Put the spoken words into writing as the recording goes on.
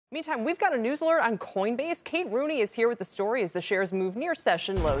Meantime, we've got a news alert on Coinbase. Kate Rooney is here with the story as the shares move near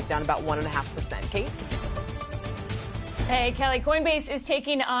session lows, down about 1.5%. Kate? Hey, Kelly, Coinbase is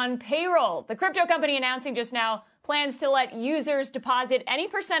taking on Payroll. The crypto company announcing just now plans to let users deposit any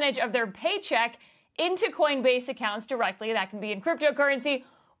percentage of their paycheck into Coinbase accounts directly. That can be in cryptocurrency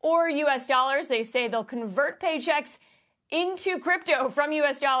or U.S. dollars. They say they'll convert paychecks into crypto from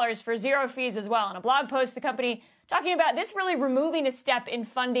U.S. dollars for zero fees as well. In a blog post, the company talking about this really removing a step in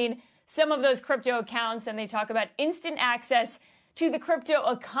funding some of those crypto accounts. And they talk about instant access to the crypto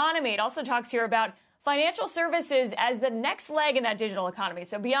economy. It also talks here about financial services as the next leg in that digital economy.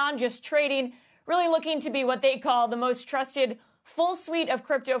 So beyond just trading, really looking to be what they call the most trusted full suite of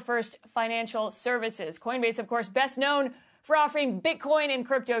crypto-first financial services. Coinbase, of course, best known for offering Bitcoin and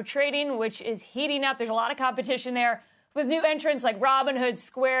crypto trading, which is heating up. There's a lot of competition there with new entrants like Robinhood,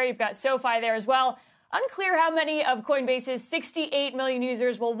 Square. You've got SoFi there as well. Unclear how many of Coinbase's 68 million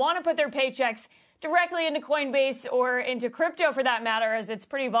users will want to put their paychecks directly into Coinbase or into crypto for that matter, as it's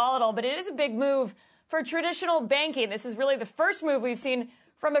pretty volatile. But it is a big move for traditional banking. This is really the first move we've seen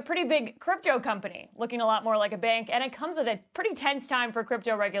from a pretty big crypto company, looking a lot more like a bank. And it comes at a pretty tense time for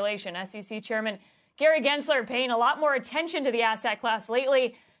crypto regulation. SEC Chairman Gary Gensler paying a lot more attention to the asset class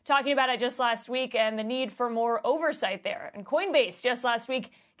lately, talking about it just last week and the need for more oversight there. And Coinbase just last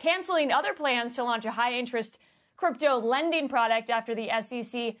week canceling other plans to launch a high-interest crypto lending product after the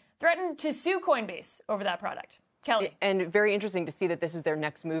SEC threatened to sue Coinbase over that product. Kelly. And very interesting to see that this is their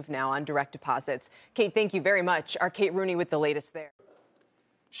next move now on direct deposits. Kate, thank you very much. Our Kate Rooney with the latest there.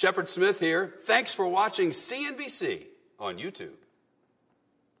 Shepard Smith here. Thanks for watching CNBC on YouTube.